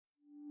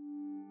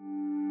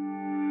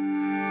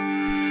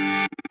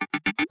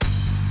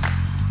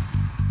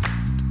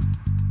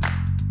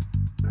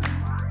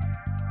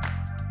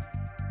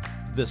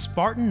The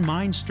Spartan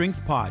Mind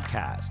Strength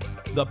Podcast,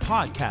 the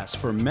podcast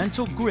for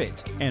mental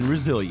grit and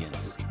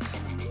resilience.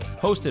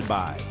 Hosted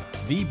by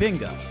V.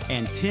 Binga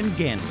and Tim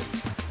Ganley.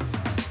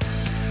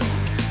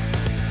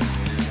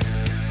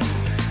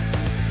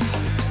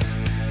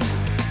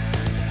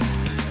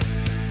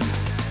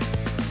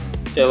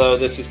 Hello,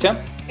 this is Tim.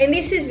 And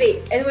this is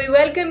V, and we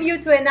welcome you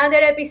to another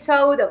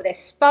episode of the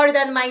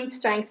Spartan Mind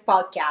Strength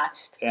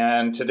Podcast.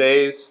 And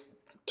today's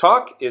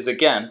talk is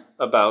again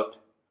about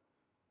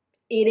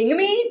eating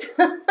meat.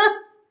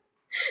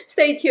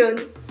 Stay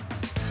tuned.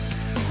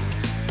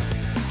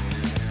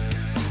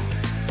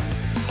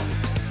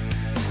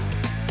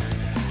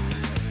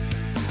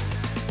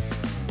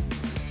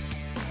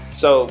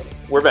 So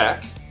we're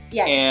back.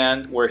 Yes.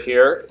 And we're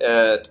here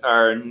at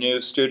our new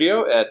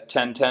studio at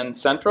 1010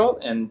 Central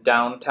in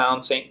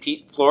downtown St.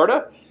 Pete,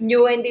 Florida.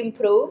 New and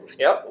improved.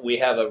 Yep, we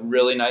have a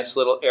really nice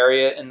little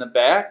area in the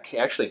back,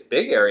 actually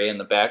big area in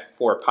the back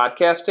for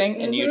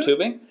podcasting and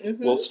YouTubing.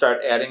 We'll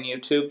start adding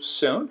YouTube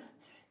soon.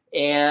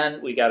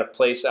 And we got a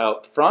place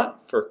out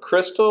front for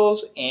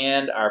crystals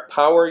and our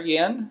Power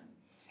Yin.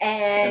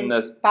 And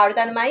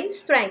Spartan Mind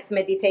Strength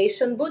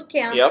Meditation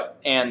Bootcamp. Yep,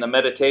 and the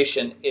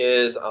meditation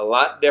is a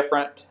lot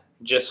different,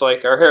 just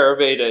like our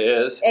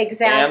Ayurveda is,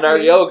 and our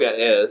yoga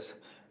is,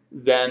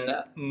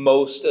 than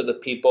most of the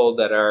people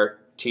that are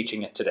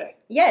teaching it today.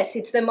 Yes,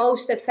 it's the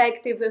most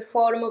effective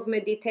form of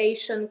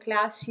meditation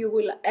class you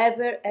will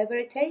ever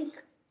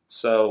take.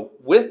 So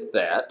with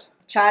that...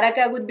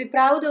 Charaka would be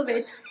proud of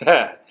it.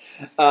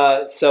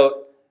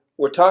 So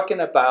we're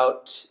talking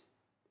about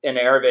an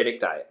Ayurvedic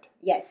diet.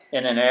 Yes.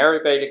 And an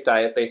Ayurvedic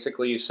diet,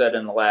 basically you said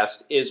in the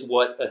last, is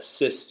what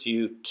assists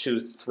you to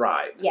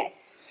thrive.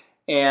 Yes.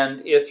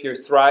 And if you're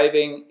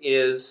thriving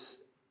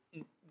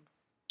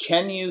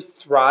can you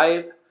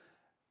thrive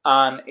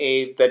on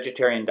a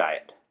vegetarian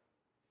diet?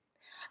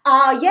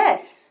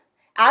 Yes.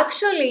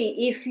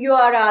 Actually, if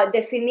your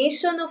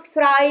definition of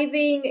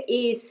thriving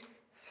is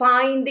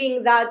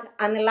finding that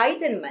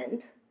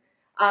enlightenment,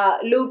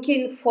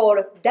 looking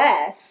for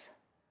death,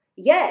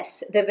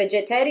 yes, the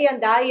vegetarian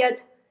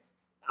diet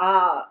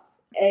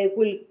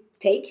will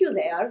take you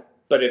there.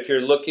 But if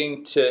you're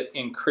looking to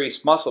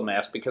increase muscle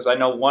mass, because I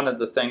know one of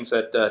the things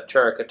that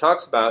Charaka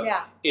talks about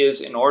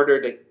is in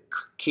order to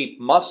keep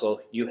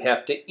muscle, you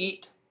have to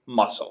eat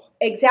muscle.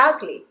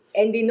 Exactly.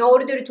 And in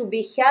order to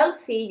be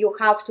healthy, you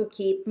have to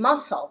keep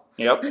muscle.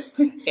 Yep.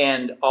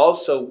 And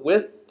also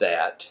with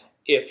that,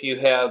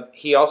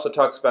 he also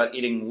talks about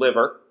eating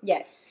liver.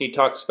 Yes. He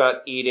talks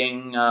about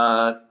eating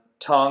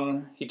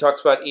tongue. He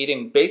talks about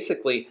eating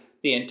basically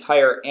the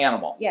entire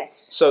animal.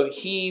 Yes. So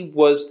he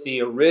was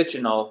the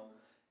original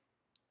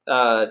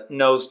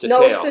nose to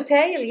tail. Nose to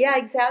tail, yeah,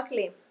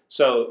 exactly.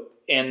 So,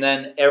 and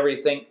then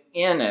everything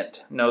in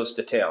it, nose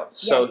to tail.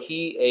 So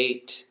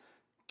he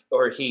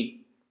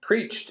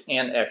preached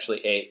and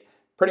actually ate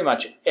pretty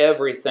much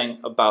everything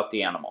about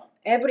the animal.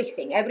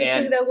 Everything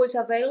that was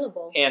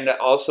available. And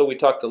also, we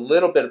talked a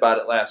little bit about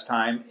it last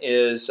time,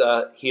 is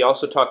he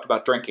also talked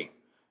about drinking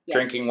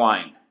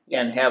wine.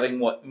 Yes. And having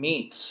what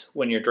meats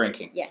when you're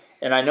drinking.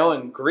 Yes. And I know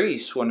in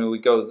Greece, when we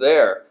go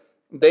there,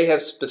 they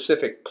have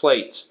specific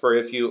plates for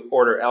if you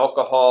order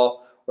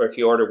alcohol, or if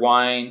you order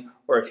wine,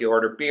 or if you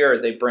order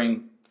beer, they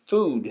bring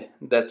food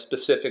that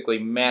specifically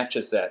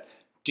matches that.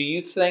 Do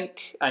you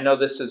think, I know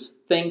this is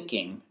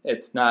thinking,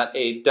 it's not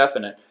a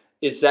definite,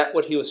 is that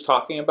what he was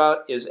talking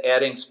about, is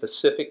adding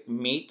specific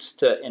meats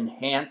to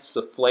enhance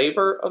the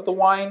flavor of the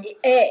wine,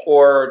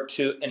 or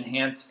to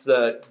enhance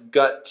the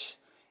gut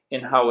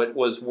in how it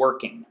was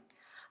working?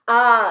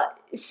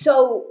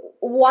 So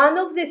one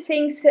of the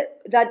things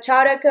that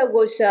Charaka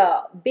was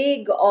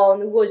big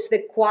on was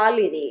the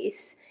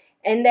qualities.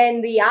 And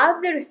then the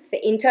other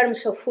in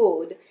terms of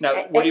food.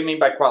 Now, what do you mean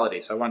by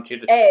qualities? I want you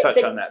to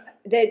touch on that.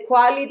 The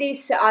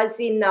qualities as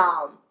in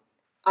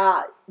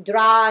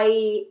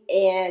dry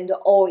and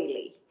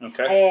oily.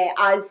 Okay.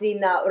 As in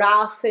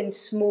rough and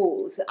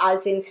smooth.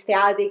 As in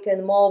static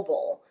and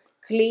mobile.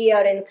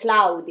 Clear and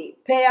cloudy.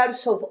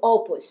 Pairs of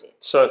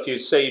opposites. So if you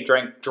say you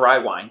drank dry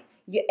wine.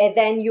 And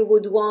then you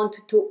would want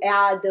to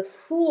add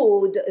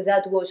food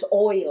that was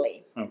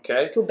oily.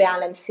 Okay. To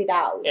balance it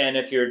out. And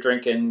if you're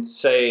drinking,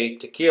 say,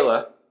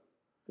 tequila.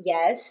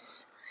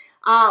 Yes.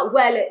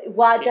 What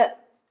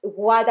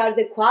are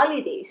the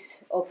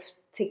qualities of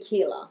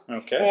tequila?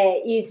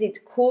 Okay. Is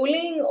it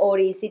cooling or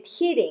is it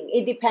heating?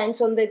 It depends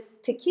on the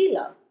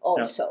tequila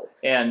also.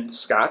 And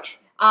scotch?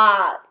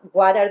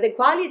 What are the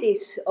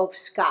qualities of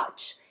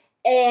scotch?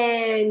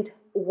 And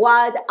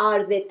what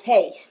are the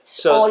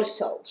tastes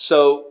also?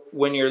 So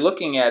when you're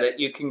looking at it,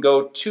 you can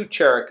go to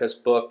Charaka's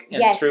book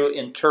and through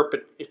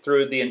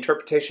the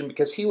interpretation,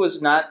 because he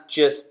was not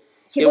just...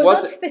 He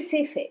was not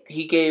specific.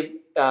 He gave...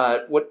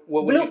 what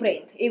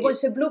blueprint. It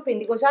was a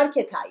blueprint. It was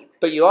archetype.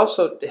 But you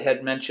also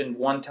had mentioned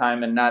one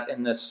time, and not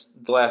in the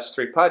last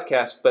three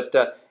podcasts, but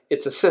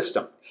it's a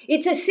system.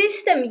 It's a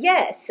system,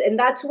 yes. And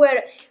that's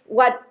where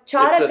what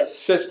Charaka... It's a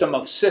system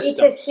of systems.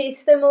 It's a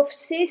system of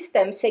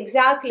systems,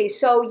 exactly.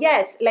 So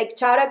yes, like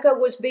Charaka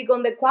was big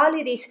on the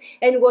qualities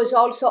and was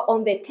also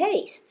on the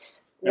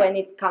tastes. when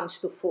it comes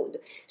to food.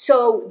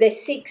 So the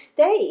 6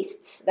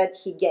 tastes that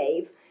he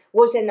gave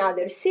was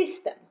another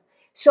system.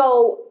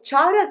 So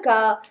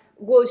Charaka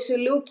was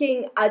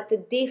looking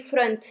at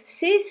different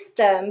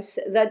systems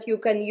that you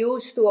can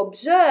use to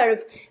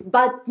observe,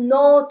 but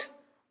not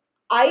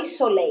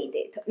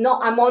isolated. No,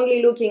 I'm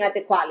only looking at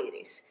the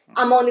qualities.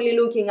 I'm only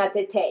looking at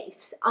the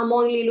taste. I'm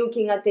only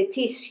looking at the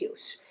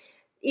tissues.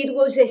 It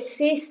was a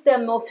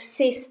system of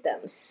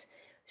systems.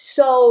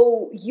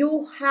 So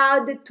you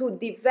had to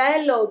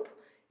develop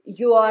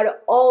your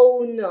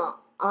own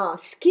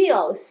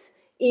skills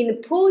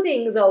in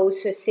putting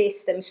those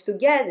systems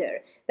together.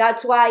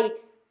 That's why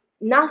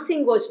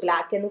nothing was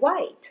black and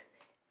white.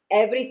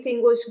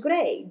 Everything was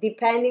gray,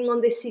 depending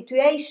on the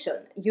situation.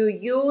 You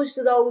use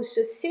those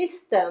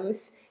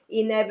systems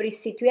in every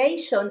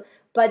situation,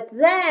 but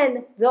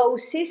then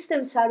those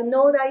systems are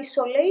not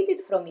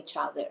isolated from each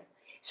other.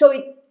 So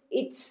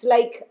it's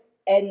like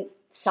a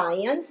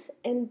science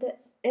and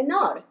an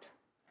art.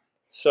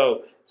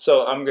 So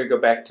I'm going to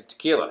go back to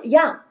tequila.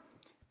 Yeah.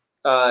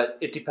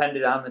 It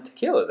depended on the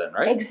tequila then,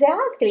 right?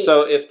 Exactly.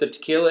 So if the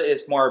tequila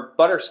is more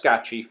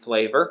butterscotchy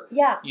flavor,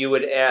 yeah, you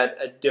would add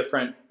a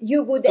different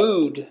you would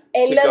food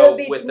a to little go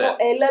bit with more,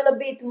 it. a little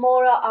bit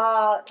more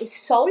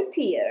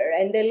saltier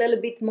and a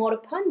little bit more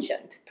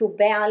pungent to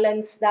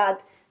balance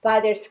that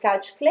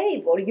butterscotch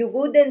flavor. You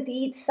wouldn't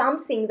eat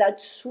something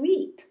that's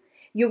sweet.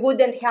 You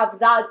wouldn't have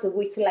that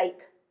with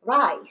like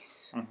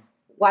rice,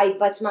 white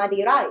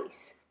basmati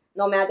rice,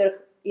 no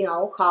matter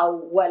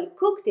how well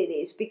cooked it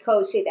is,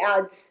 because it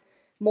adds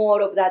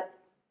more of that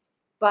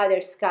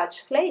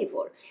butterscotch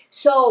flavor.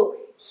 So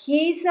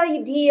his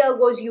idea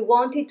was you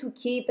wanted to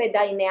keep a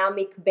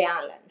dynamic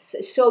balance.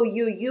 So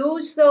you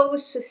use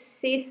those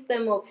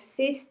system of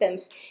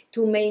systems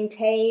to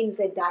maintain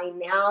the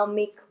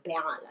dynamic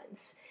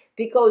balance,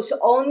 because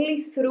only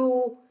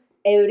through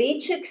a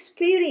rich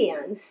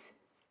experience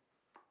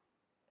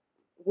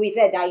with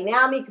a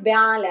dynamic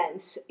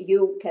balance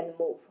you can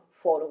move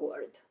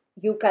forward.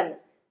 You can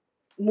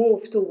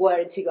move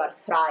towards your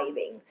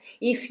thriving.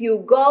 If you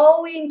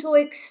go into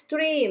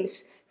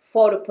extremes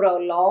for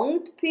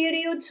prolonged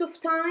periods of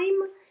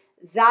time,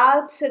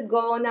 that's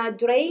gonna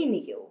drain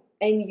you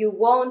and you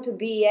won't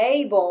be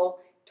able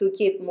to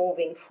keep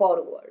moving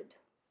forward.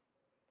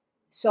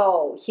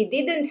 So he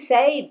didn't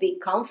say be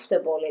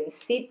comfortable and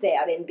sit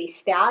there and be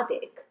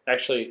static.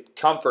 Actually,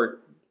 comfort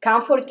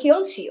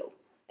kills you.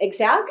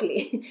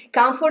 Exactly.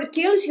 Comfort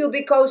kills you,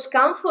 because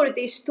comfort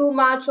is too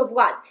much of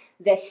what?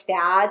 The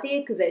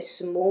static, the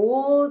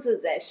smooth,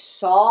 the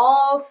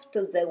soft,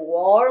 the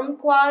warm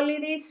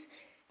qualities.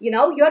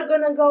 You're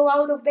going to go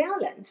out of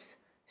balance.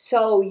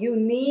 So you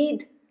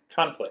need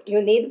conflict.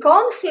 You need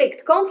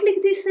conflict.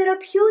 Conflict is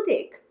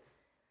therapeutic.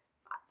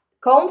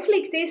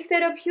 Conflict is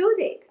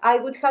therapeutic. I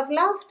would have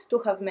loved to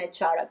have met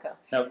Charaka.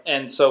 No,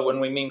 and so when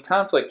we mean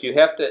conflict, you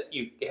have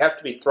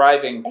to be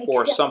thriving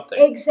for something.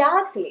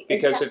 Exactly.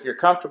 Because if you're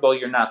comfortable,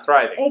 you're not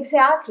thriving.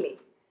 Exactly.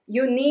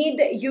 You need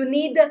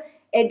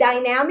a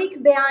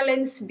dynamic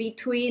balance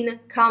between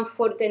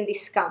comfort and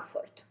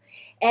discomfort.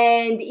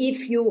 And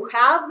if you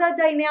have that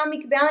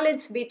dynamic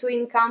balance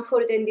between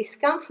comfort and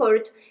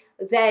discomfort,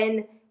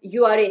 then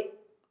you are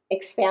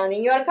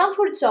expanding your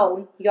comfort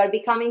zone. You are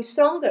becoming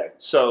stronger.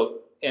 So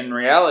in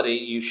reality,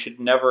 you should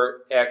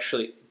never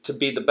actually, to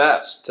be the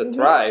best, to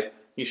thrive,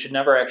 you should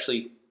never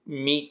actually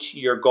meet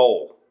your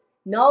goal.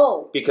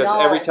 No. Because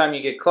every time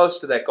you get close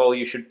to that goal,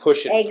 you should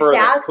push it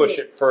further, push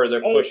it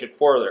further, push it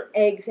further.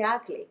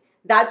 Exactly.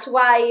 That's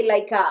why,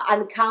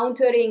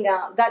 encountering,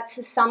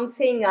 that's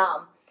something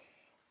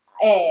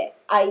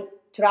I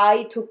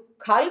try to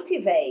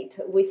cultivate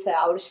with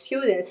our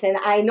students, and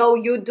I know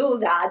you do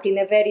that in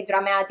a very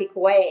dramatic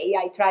way.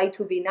 I try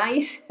to be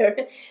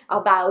nicer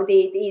about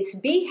it, is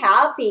be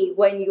happy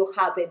when you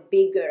have a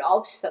bigger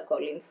obstacle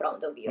in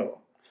front of you.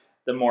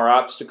 The more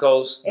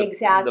obstacles,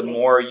 exactly. the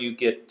more you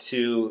get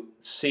to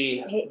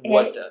see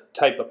what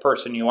type of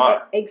person you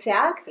are.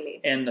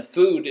 Exactly. And the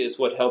food is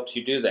what helps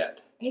you do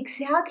that.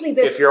 Exactly.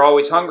 If you're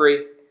always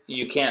hungry,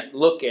 you can't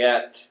look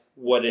at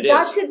what it is.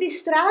 That's a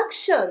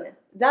distraction.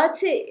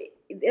 That's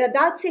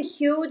a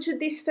huge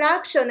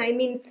distraction. I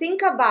mean,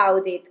 think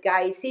about it,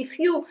 guys. If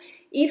you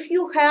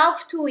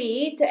have to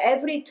eat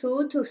every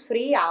 2 to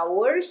 3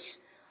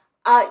 hours,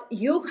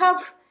 you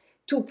have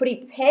to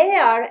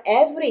prepare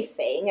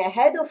everything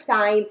ahead of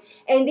time.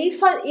 And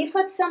if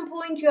at some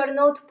point you are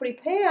not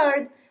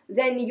prepared,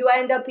 then you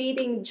end up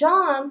eating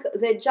junk.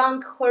 The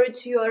junk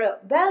hurts your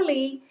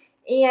belly,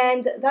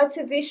 and that's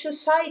a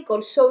vicious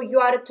cycle. So you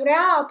are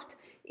trapped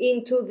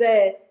into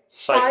the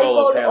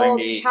cycle of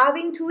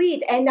having to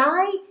eat. And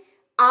I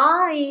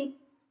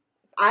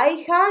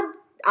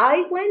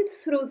went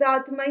through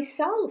that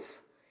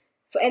myself,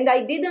 and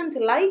I didn't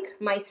like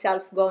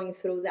myself going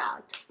through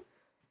that.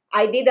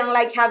 I didn't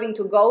like having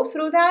to go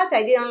through that.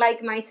 I didn't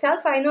like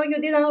myself. I know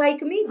you didn't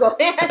like me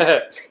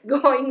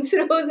going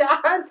through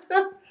that.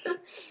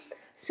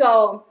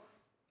 So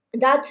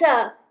that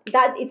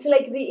it's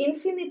like the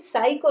infinite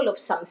cycle of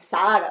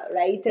samsara,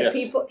 right? Yes.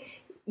 People,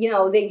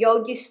 the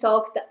yogis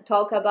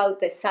talk about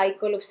the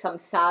cycle of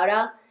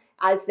samsara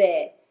as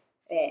the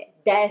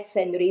death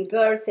and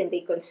rebirth, and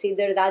they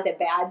consider that a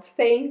bad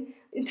thing.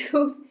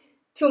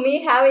 To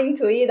me, having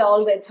to eat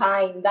all the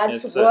time,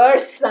 that's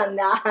worse than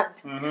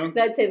that. Mm-hmm.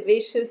 That's a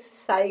vicious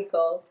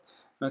cycle.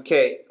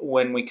 Okay,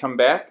 when we come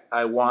back,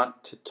 I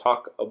want to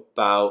talk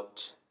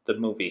about the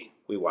movie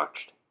we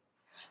watched.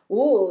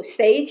 Ooh,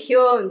 stay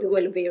tuned.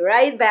 We'll be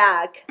right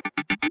back.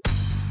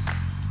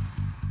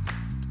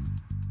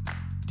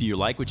 Do you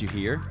like what you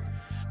hear?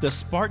 The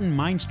Spartan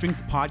Mind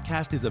Strength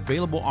podcast is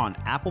available on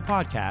Apple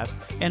Podcasts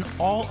and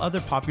all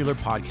other popular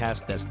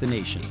podcast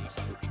destinations.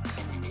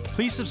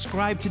 Please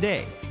subscribe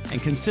today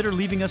and consider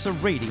leaving us a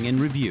rating and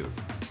review.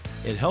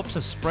 It helps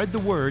us spread the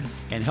word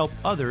and help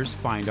others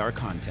find our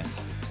content.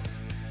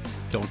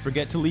 Don't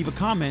forget to leave a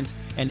comment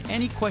and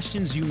any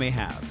questions you may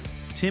have.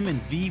 Tim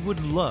and V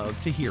would love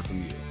to hear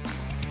from you.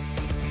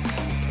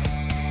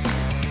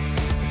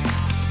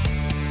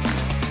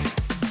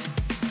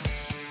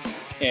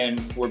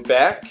 And we're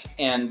back,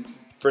 and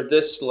for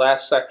this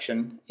last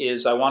section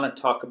I want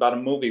to talk about a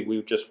movie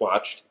we just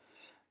watched,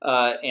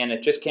 and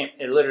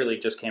it literally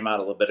just came out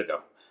a little bit ago,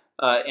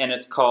 and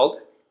it's called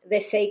The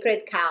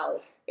Sacred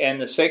Cow.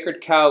 And The Sacred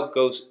Cow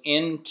goes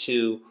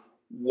into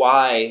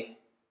why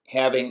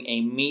having a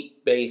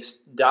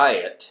meat-based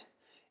diet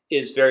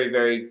is very,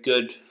 very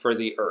good for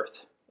the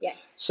earth.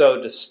 Yes.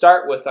 So to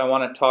start with, I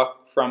want to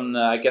talk from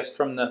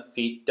the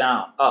feet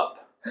down, up.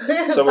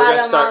 So we're going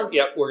to start.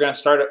 Yep, we're going to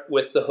start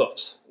with the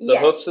hoofs. The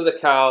hoofs of the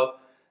cow,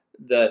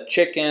 the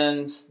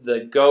chickens,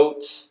 the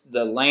goats,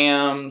 the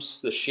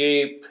lambs, the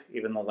sheep.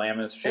 Even the lamb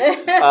is sheep,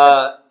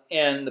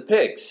 and the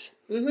pigs.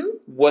 Mm-hmm.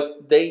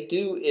 What they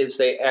do is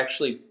they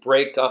actually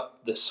break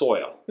up the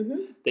soil.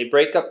 Mm-hmm. They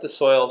break up the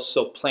soil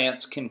so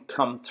plants can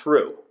come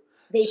through.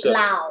 They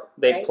plow.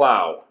 They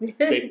plow.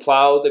 They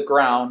plow the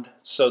ground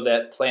so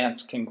that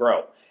plants can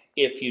grow.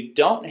 If you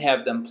don't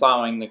have them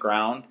plowing the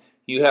ground,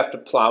 you have to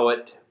plow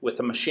it with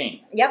a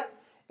machine. Yep.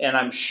 And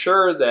I'm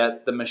sure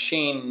that the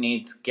machine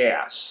needs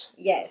gas.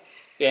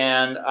 Yes.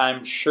 And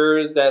I'm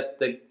sure that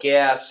the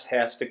gas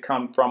has to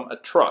come from a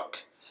truck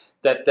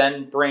that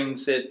then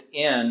brings it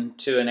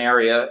into an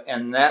area,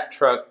 and that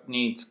truck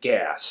needs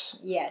gas.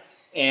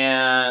 Yes.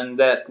 And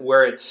that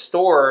where it's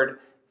stored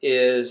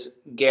is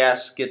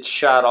gas gets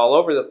shot all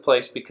over the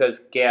place because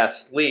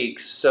gas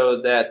leaks,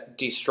 so that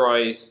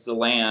destroys the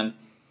land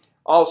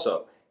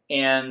also.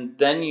 And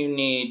then you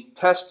need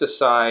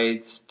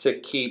pesticides to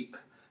keep,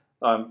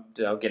 I'll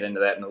get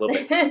into that in a little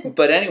bit.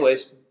 But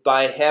anyways,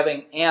 by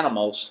having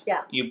animals,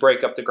 you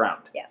break up the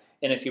ground. Yeah.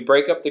 And if you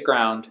break up the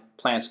ground,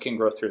 plants can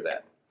grow through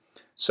that.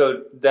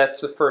 So that's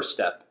the first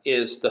step,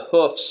 is the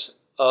hoofs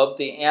of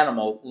the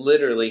animal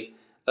literally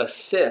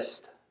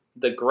assist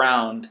the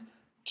ground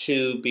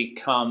to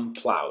become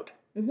plowed.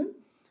 Mm-hmm.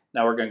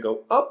 Now we're going to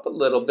go up a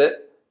little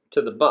bit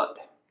to the butt.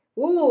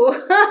 Ooh.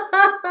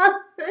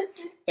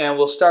 And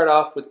we'll start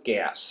off with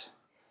gas.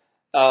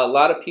 A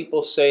lot of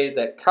people say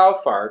that cow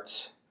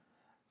farts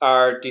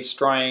are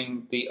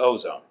destroying the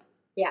ozone.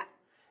 Yeah.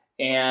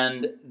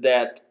 And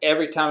that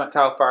every time a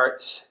cow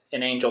farts,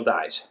 an angel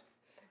dies.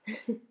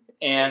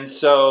 And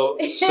so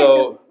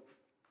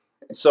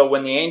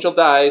when the angel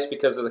dies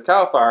because of the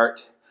cow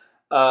fart,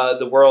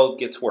 the world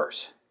gets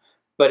worse.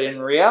 But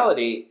in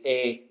reality,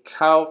 a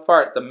cow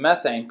fart, the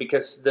methane,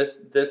 because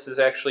this is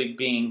actually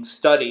being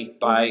studied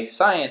by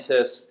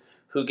scientists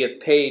who get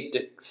paid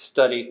to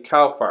study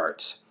cow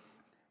farts.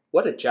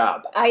 What a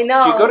job. I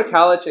know. Did you go to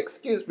college?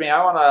 Excuse me,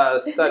 I want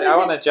to study. I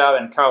want a job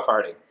in cow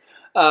farting.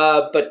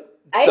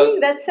 I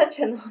think that's such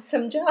an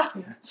awesome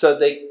job. So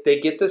they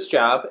get this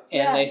job,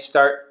 and they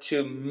start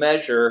to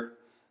measure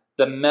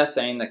the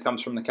methane that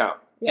comes from the cow.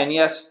 Yeah. And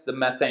yes, the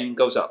methane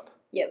goes up.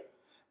 Yep.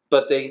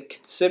 But they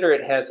consider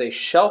it has a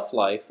shelf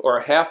life or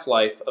a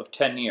half-life of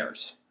 10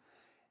 years,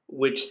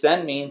 which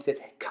then means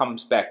it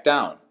comes back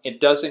down.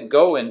 It doesn't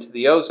go into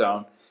the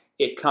ozone.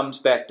 It comes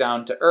back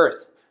down to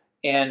Earth.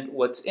 And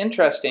what's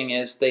interesting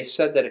is they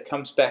said that it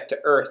comes back to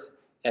Earth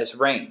as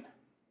rain.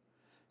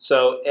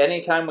 So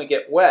anytime we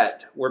get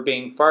wet, we're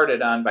being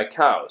farted on by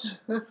cows.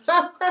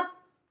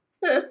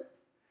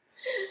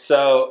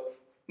 So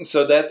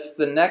that's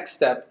the next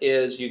step,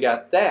 is you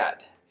got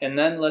that. And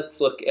then let's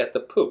look at the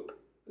poop.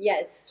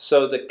 Yes.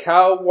 So the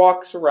cow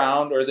walks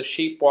around, or the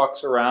sheep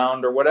walks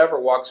around, or whatever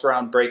walks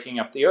around breaking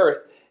up the earth,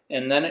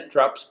 and then it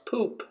drops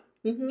poop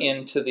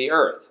into the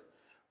earth,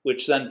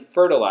 which then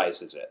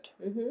fertilizes it.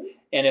 Mm-hmm.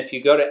 And if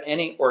you go to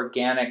any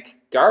organic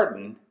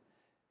garden,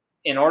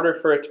 in order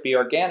for it to be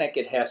organic,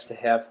 it has to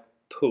have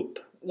poop.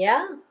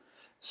 Yeah.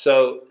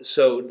 So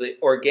the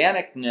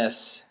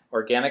organicness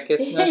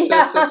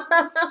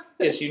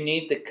is you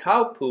need the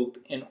cow poop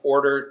in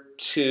order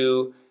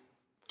to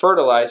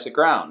fertilize the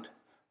ground,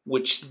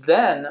 which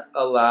then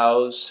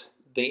allows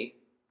the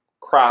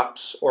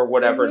crops or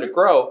whatever to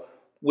grow,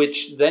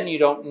 which then you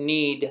don't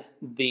need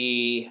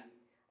the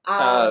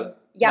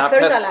fertilizer,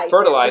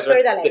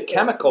 the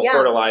chemical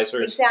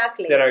fertilizers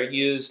that are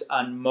used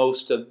on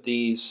most of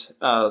these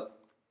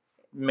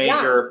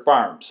major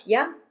farms.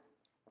 Yeah.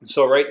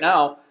 So right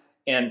now,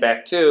 And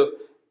back to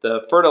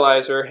the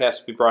fertilizer has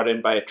to be brought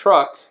in by a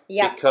truck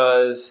Yep.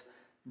 because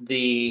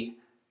the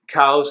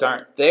cows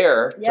aren't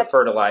there to Yep.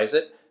 fertilize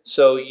it.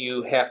 So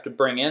you have to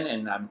bring in,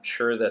 and I'm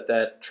sure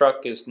that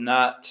truck is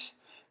not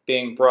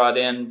being brought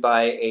in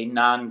by a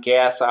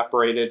non-gas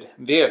operated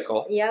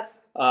vehicle. Yep.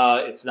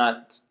 It's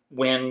not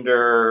wind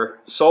or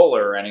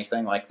solar or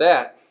anything like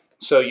that.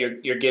 So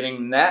you're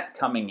getting that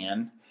coming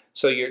in.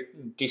 So you're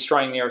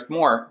destroying the earth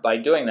more by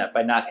doing that,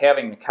 by not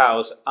having the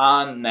cows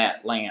on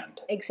that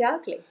land.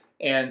 Exactly.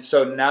 And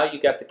so now you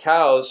got the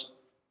cows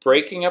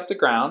breaking up the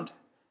ground,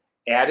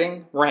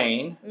 adding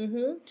rain,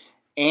 Mm-hmm.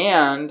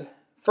 and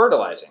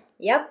fertilizing.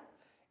 Yep.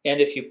 And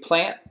if you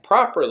plant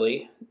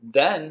properly,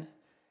 then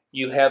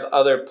you have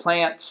other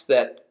plants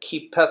that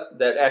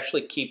that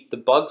actually keep the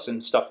bugs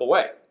and stuff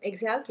away.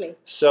 Exactly.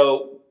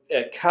 So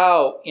a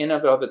cow in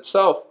and of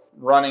itself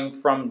running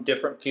from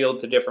different field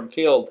to different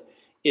field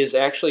is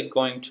actually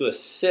going to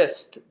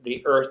assist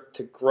the earth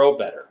to grow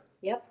better.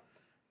 Yep.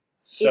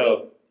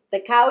 So The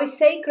cow is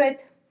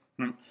sacred.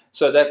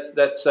 so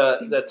that's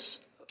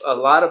a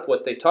lot of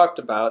what they talked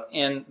about,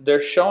 and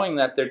they're showing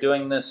that they're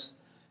doing this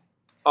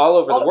all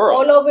over the world.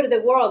 All over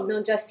the world,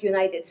 not just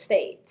United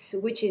States,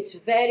 which is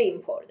very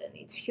important.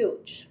 It's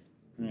huge.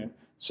 Yeah.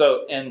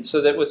 So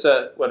that was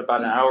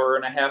about an hour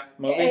and a half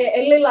movie?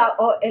 A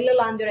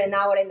little under an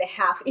hour and a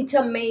half. It's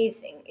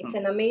amazing. It's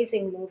an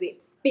amazing movie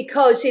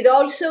because it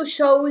also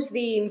shows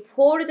the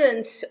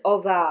importance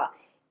of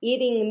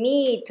eating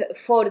meat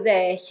for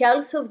the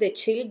health of the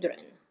children.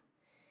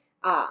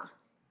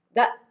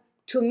 That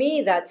to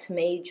me, that's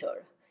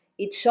major.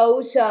 It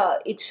shows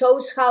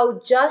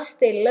how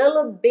just a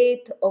little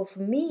bit of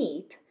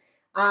meat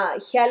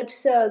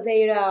helps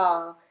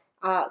their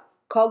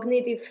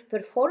cognitive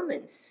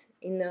performance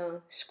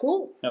in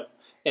school. Yep.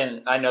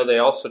 And I know they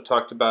also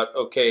talked about,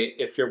 okay,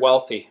 if you're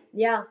wealthy,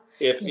 Yeah.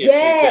 if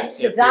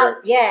Yes, you can,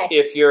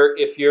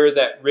 if you're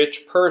that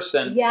rich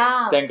person,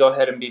 Yeah. then go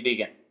ahead and be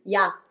vegan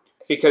Yeah.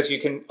 because you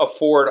can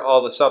afford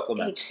all the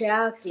supplements.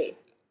 Exactly.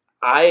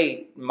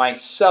 I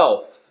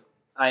myself,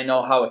 I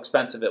know how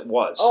expensive it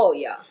was. Oh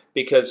yeah.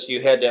 Because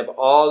you had to have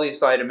all these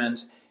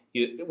vitamins.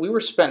 We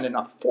were spending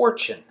a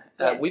fortune.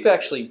 Yes. We've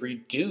actually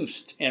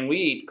reduced, and we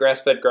eat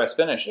grass-fed,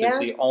 grass-finished. Yeah.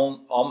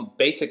 It's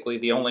basically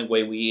the only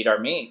way we eat our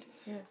meat.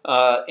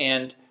 Yeah.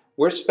 And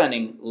we're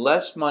spending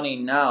less money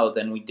now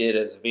than we did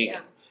as a vegan.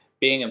 Yeah.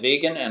 Being a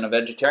vegan and a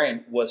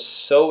vegetarian was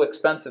so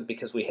expensive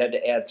because we had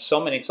to add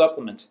so many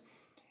supplements.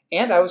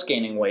 And I was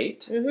gaining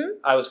weight. Mm-hmm.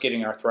 I was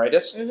getting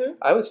arthritis. Mm-hmm.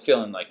 I was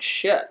feeling like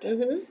shit.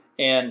 Mm-hmm.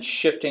 And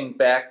shifting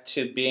back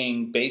to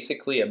being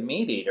basically a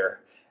meat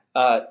eater,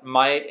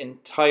 my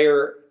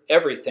entire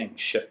everything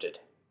shifted.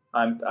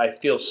 I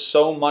feel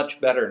so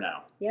much better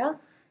now. Yeah.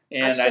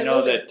 And I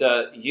know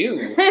that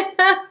you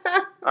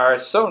are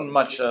so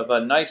much of a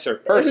nicer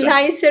person.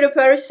 Nicer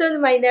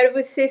person. My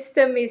nervous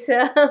system is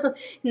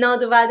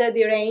not bad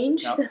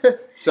deranged. No.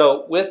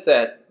 So with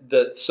that,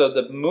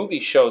 the movie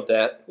showed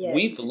that Yes.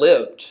 we've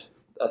lived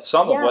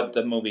some of Yeah. what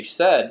the movie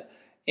said,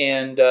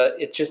 and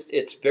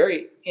it's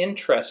very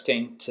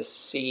interesting to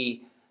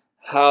see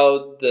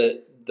how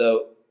the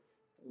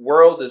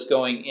world is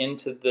going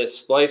into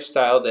this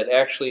lifestyle that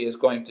actually is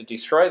going to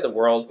destroy the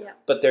world, Yeah.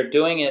 but they're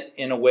doing it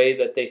in a way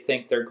that they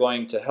think they're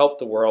going to help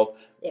the world,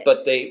 Yes.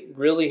 but they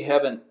really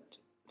haven't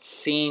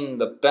seen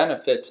the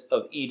benefits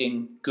of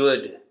eating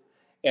good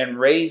and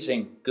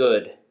raising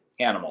good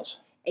animals.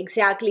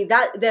 Exactly.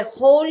 That the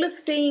whole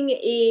thing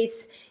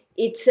is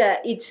it's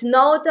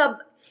not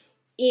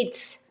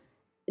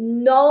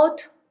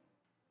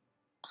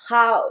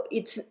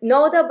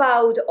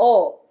about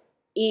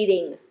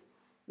eating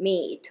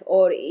meat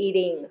or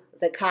eating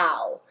the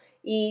cow.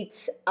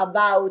 It's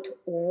about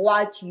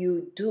what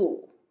you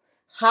do,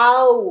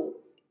 how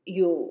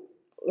you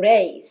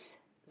raise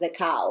the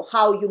cow,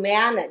 how you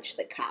manage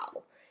the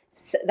cow.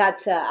 So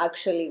that's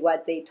actually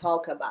what they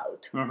talk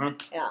about. Mm-hmm.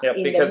 In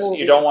the because movie.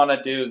 you don't want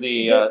to do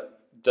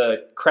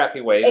the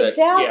crappy way.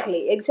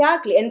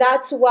 Exactly. And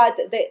that's what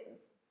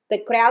the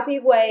crappy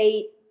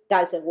way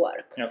doesn't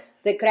work. Yep.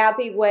 The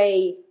crappy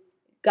way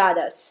got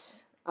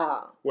us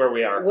Where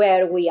we are.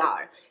 where we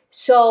are.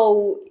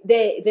 So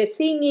the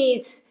thing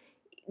is,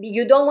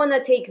 you don't want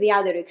to take the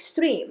other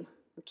extreme.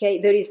 Okay,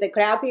 there is the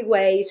crappy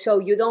way, so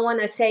you don't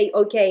want to say,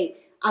 okay,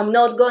 I'm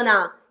not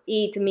gonna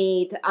eat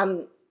meat.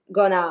 I'm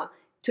gonna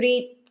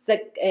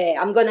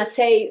I'm gonna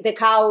say the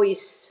cow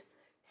is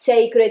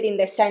sacred in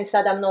the sense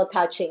that I'm not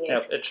touching it.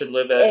 Yep, it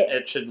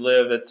should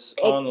live its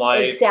own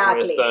life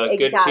exactly, with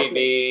good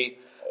exactly.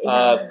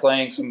 TV,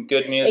 playing some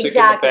good music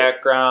Exactly. in the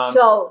background,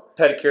 So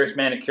pedicures,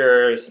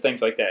 manicures,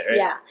 things like that, right?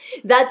 yeah,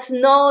 that's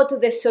not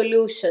the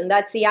solution.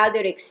 That's the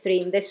other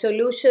extreme. The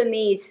solution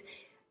is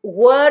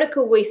work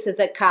with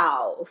the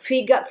cow,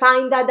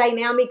 find that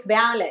dynamic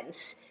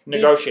balance.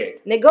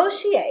 Negotiate.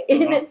 Negotiate.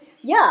 Uh-huh.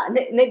 Yeah,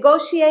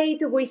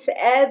 negotiate with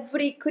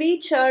every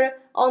creature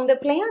on the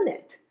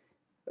planet,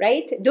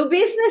 right? Do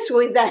business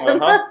with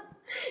them. Uh-huh.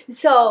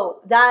 So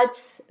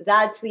that's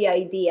the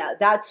idea.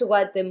 That's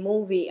what the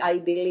movie, I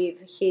believe,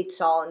 hits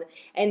on,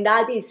 and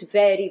that is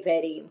very,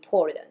 very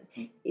important.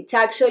 It's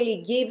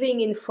actually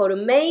giving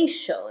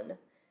information,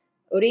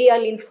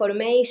 real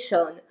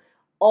information,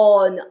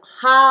 on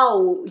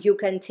how you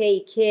can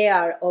take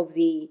care of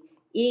the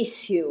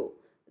issue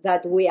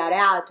that we are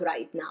at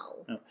right now.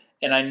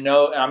 And I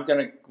know, and I'm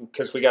going to,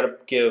 because we got to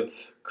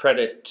give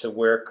credit to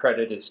where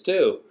credit is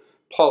due.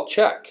 Paul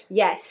Chek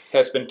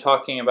has been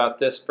talking about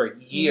this for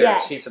years.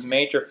 Yes. He's a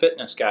major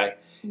fitness guy.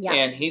 Yeah.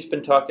 And he's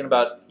been talking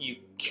about you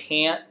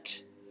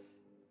can't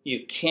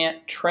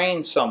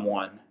train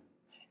someone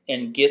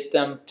and get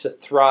them to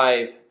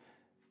thrive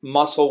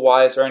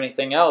muscle-wise or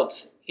anything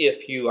else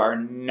if you are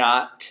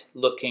not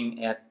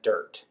looking at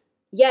dirt.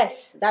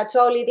 Yes, that's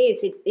all it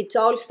is. It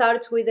all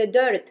starts with the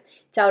dirt.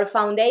 It's our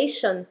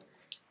foundation,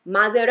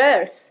 Mother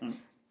Earth,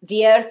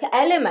 the earth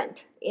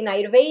element in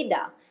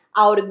Ayurveda,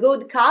 our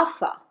good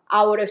kapha,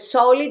 our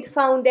solid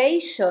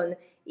foundation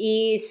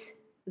is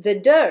the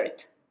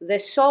dirt, the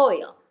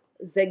soil,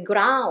 the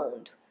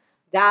ground.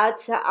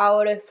 That's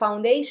our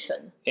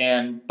foundation.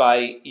 And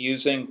by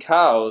using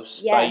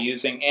cows, by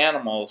using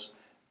animals,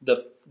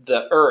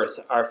 the earth,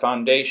 our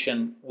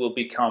foundation, will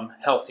become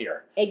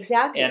healthier.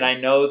 Exactly. And I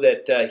know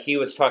that he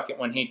was talking,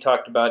 when he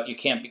talked about you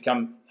can't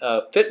become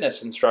a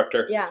fitness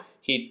instructor,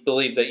 he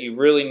believed that you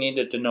really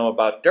needed to know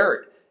about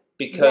dirt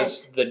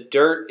because the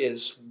dirt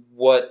is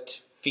what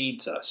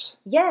feeds us.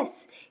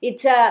 Yes,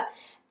 it's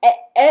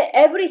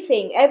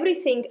everything,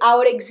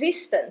 our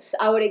existence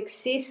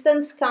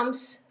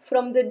comes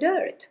from the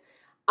dirt.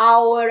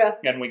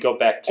 And we go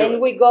back to it.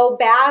 And we go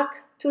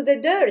back to the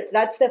dirt.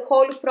 That's the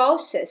whole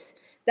process.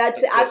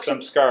 That's actually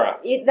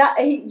samskara.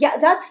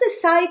 That's the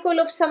cycle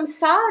of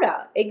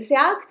samsara.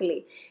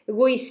 Exactly.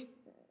 We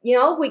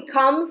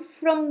come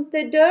from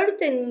the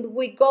dirt and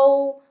we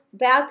go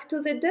back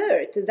to the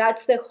dirt.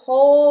 That's the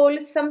whole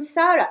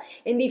samsara.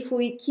 And if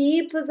we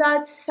keep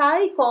that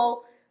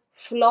cycle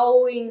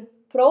flowing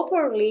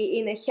properly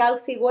in a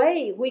healthy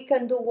way, we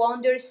can do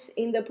wonders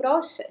in the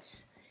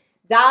process.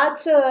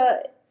 That's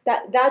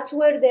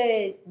where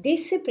the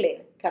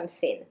discipline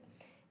comes in,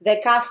 the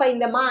kapha in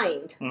the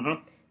mind,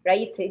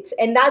 right?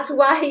 And that's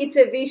why it's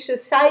a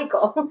vicious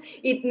cycle.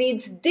 It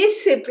needs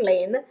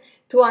discipline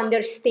to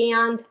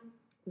understand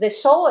the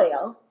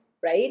soil,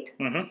 right?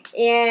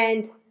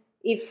 And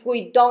if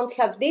we don't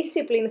have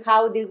discipline,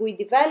 how do we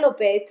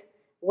develop it?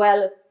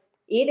 Well,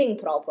 eating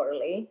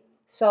properly.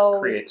 So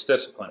creates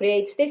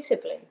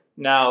discipline.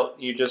 Now,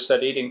 you just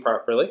said eating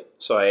properly,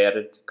 so I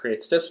added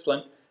creates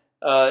discipline.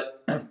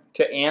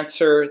 To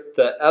answer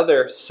the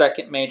other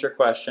second major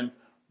question,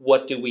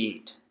 what do we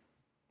eat?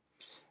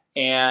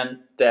 And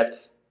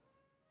it's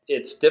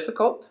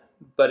difficult,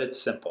 but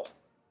it's simple.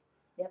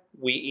 Yep.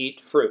 We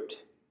eat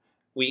fruit.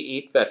 We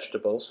eat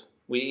vegetables.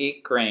 We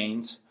eat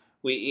grains.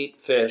 We eat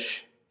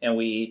fish. And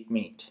we eat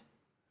meat.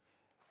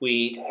 We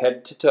eat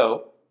head to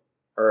toe,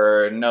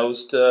 or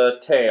nose to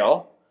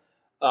tail.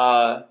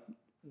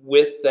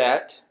 With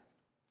that,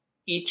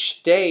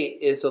 each day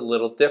is a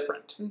little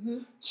different.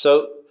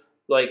 So,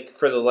 like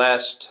for the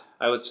last,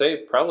 I would say,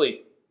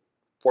 probably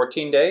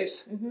 14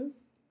 days,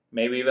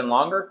 maybe even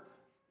longer,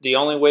 the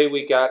only way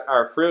we got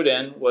our fruit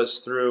in was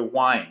through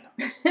wine.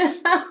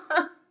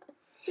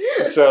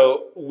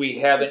 So we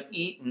haven't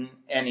eaten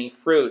any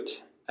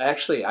fruit.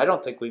 Actually, I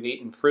don't think we've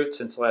eaten fruit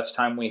since the last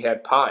time we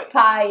had pie.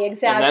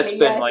 Exactly. And that's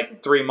been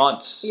like 3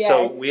 months. Yes.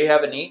 So we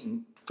haven't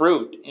eaten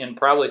fruit in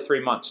probably 3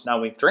 months.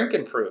 Now we've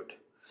drinking fruit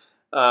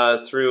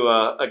through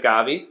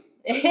agave.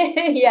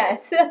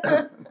 Yes.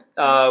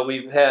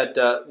 We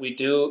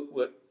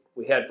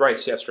had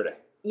rice yesterday.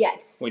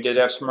 Yes. We did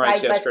have some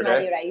rice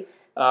yesterday. Basmati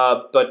rice.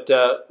 But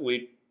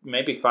we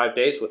maybe 5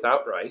 days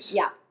without rice.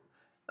 Yeah.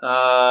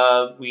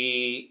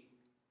 We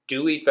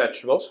do eat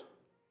vegetables.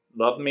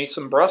 Love me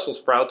some Brussels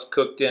sprouts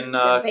cooked in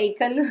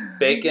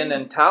bacon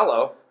and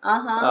tallow.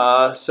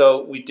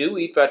 So we do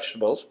eat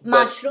vegetables.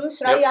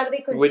 Mushrooms, right? Are they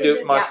considered? We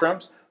do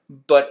mushrooms,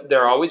 but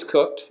they're always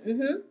cooked.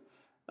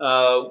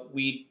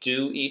 We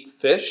do eat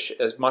fish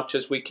as much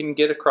as we can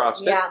get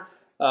across it.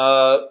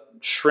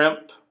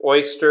 Shrimp,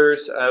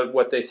 oysters.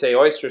 What they say,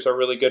 oysters are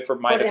really good for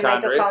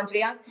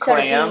mitochondria.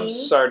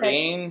 Clams,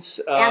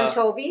 sardines,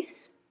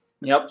 anchovies.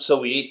 Yep. So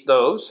we eat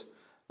those.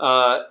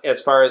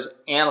 As far as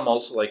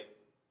animals, like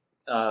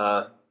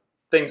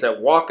things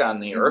that walk on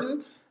the earth,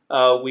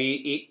 we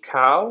eat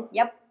cow.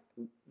 Yep.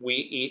 We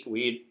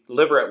eat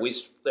liver at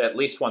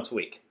least once a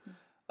week,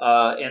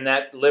 and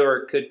that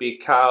liver could be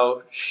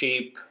cow,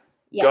 sheep,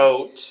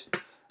 goat.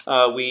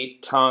 We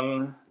eat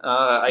tongue.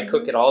 I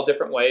cook it all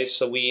different ways.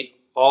 So we eat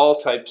all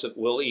types of.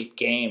 We'll eat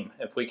game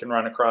if we can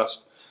run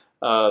across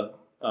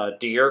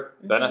deer,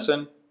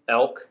 venison,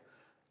 elk,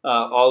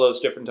 all those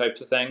different types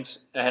of things,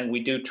 and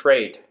we do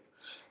trade.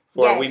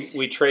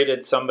 We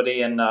traded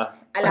somebody in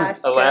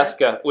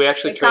Alaska. We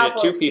actually traded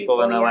 2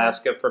 people in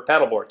Alaska for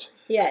paddleboards.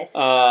 Yes.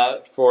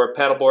 For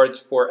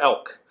paddleboards for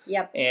elk.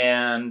 Yep.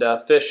 And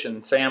fish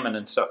and salmon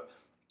and stuff.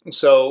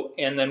 So,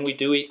 and then we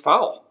do eat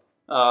fowl.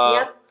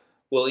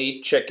 We'll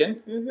eat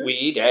chicken. We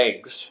eat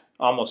eggs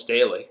almost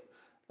daily.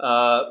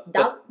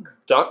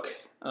 Duck.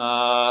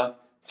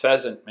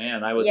 Pheasant.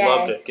 Man, I would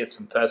love to get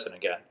some pheasant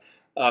again.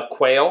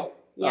 Quail.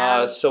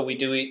 Yeah. So we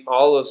do eat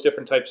all those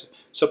different types.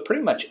 So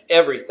pretty much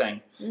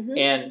everything. Mhm.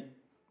 And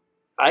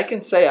I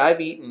can say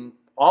I've eaten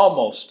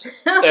almost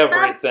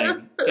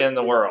everything in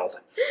the world.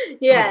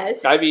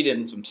 Yes. I've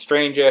eaten some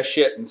strange ass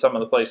shit in some of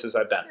the places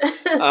I've been.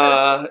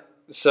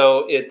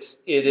 So it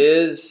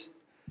is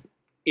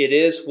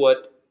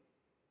what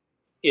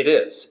it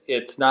is.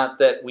 It's not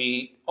that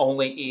we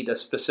only eat a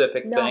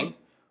specific thing.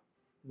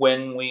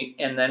 Then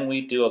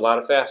we do a lot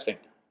of fasting.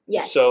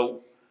 Yes.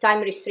 So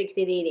time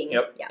restricted eating.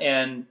 Yep.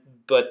 Yeah.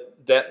 But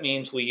that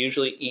means we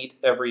usually eat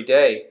every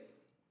day.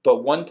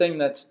 But one thing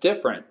that's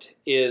different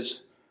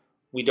is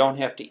we don't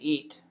have to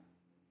eat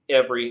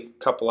every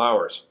couple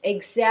hours.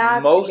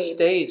 Exactly. Most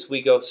days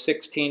we go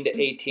 16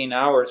 to 18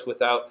 hours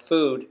without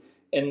food,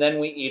 and then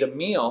we eat a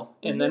meal,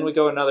 and then we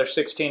go another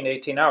 16 to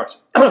 18 hours.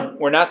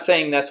 We're not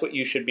saying that's what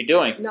you should be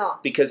doing. No.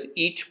 Because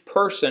each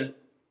person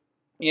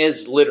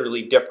is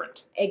literally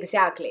different.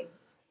 Exactly.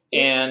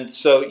 And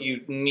so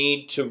you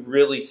need to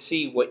really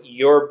see what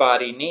your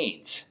body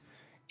needs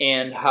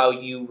and how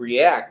you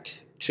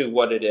react to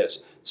what it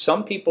is.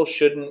 Some people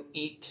shouldn't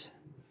eat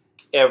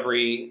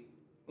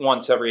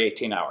once every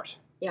 18 hours.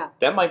 Yeah.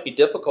 That might be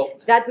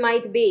difficult. That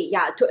might be,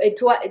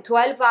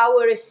 12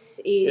 hours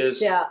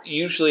is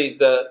usually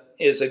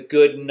is a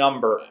good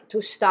number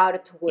to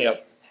start with.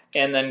 Yep.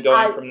 And then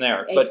going from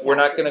there. But we're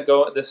not going to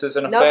go, this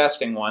isn't a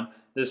fasting one.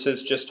 This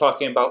is just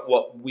talking about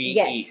what we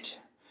eat.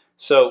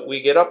 So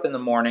we get up in the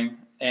morning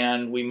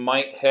and we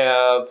might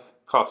have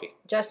coffee.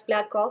 Just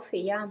black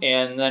coffee, yeah.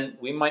 And then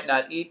we might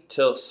not eat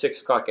till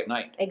 6 o'clock at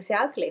night.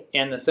 Exactly.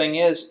 And the thing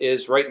is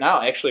right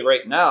now,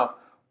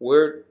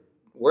 we're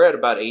at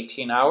about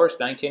 18 hours,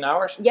 19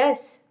 hours.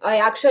 Yes, a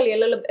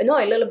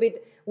little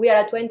bit. We are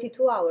at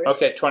 22 hours.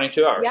 Okay,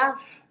 22 hours. Yeah.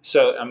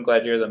 So I'm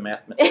glad you're the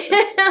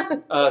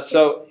mathematician.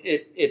 So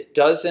it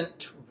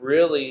doesn't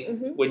really,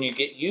 when you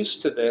get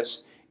used to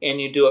this and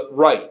you do it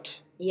right.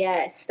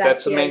 Yes,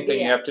 that's the main thing.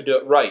 You have to do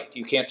it right.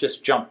 You can't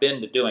just jump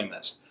into doing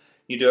this.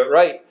 You do it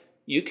right,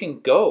 you can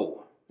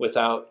go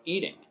without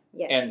eating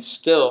and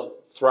still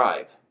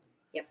thrive.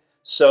 Yep.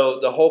 So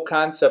the whole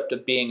concept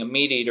of being a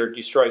meat eater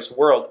destroys the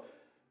world.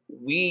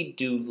 We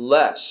do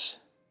less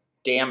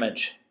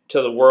damage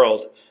to the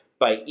world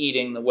by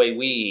eating the way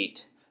we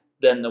eat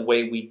than the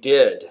way we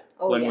did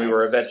when we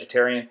were a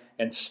vegetarian,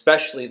 and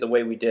especially the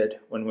way we did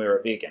when we were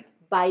a vegan.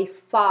 By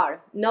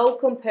far, no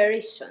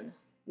comparison.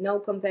 No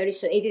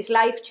comparison. It is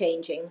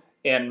life-changing.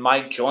 And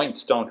my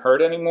joints don't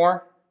hurt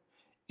anymore.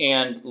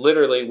 And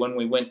literally, when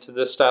we went to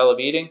this style of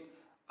eating,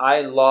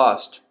 I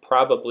lost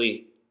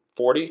probably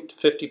 40 to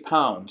 50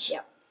 pounds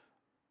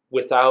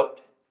without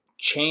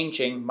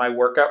changing my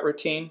workout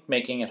routine,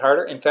 making it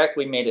harder. In fact,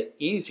 we made it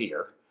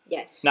easier.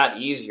 Yes.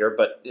 Not easier,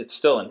 but it's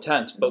still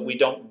intense. But we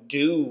don't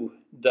do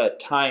the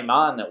time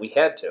on that we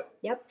had to.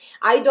 Yep.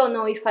 I don't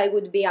know if I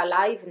would be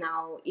alive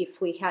now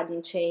if we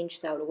hadn't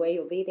changed our way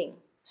of eating.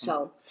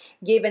 So,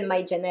 given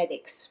my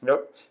genetics.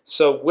 Yep.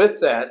 So with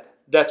that,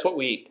 that's what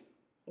we eat.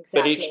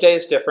 Exactly. But each day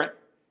is different.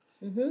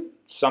 Mm-hmm.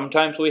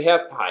 Sometimes we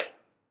have pie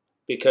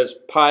because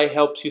pie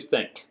helps you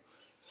think.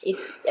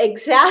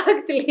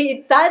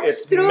 Exactly.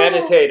 That's true. It's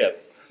meditative.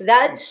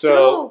 That's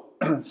true.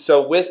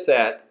 So with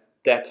that,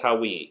 that's how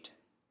we eat.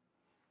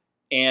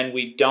 And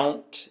we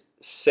don't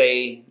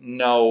say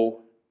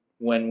no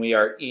when we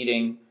are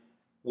eating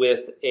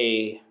when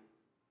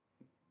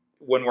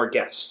we're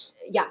guests.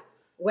 Yeah.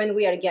 When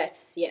we are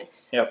guests,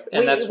 yes. Yep.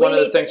 And that's one of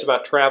the things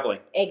about traveling.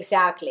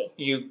 Exactly.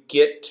 You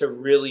get to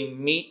really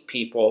meet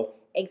people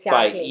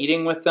by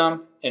eating with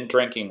them and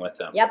drinking with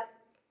them. Yep.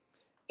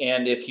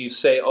 And if you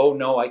say, oh,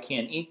 no, I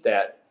can't eat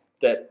that,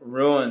 that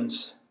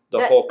ruins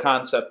the whole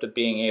concept of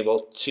being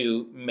able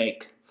to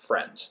make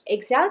friends.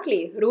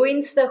 Exactly.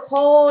 Ruins the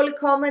whole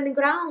common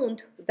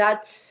ground.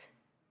 That's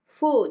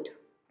food.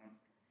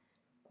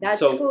 That's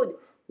food.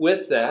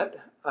 With that,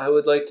 I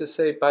would like to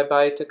say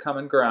bye-bye to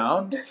common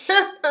ground.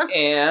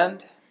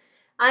 And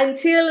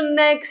until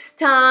next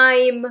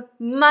time,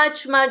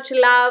 much, much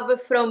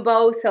love from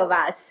both of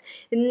us.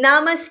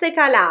 Namaste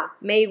Kala.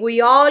 May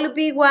we all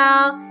be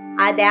well,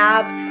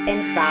 adapt,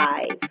 and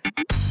thrive.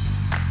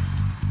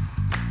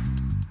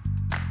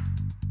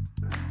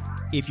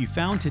 If you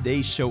found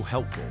today's show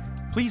helpful,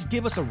 please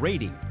give us a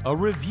rating, a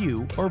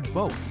review, or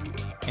both.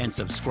 And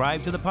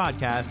subscribe to the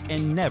podcast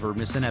and never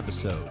miss an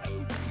episode.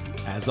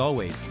 As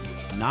always,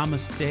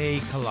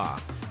 Namaste Kala,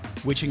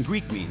 which in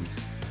Greek means,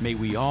 may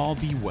we all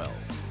be well.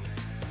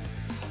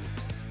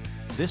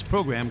 This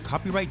program,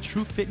 copyright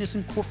True Fitness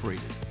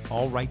Incorporated,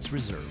 all rights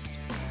reserved.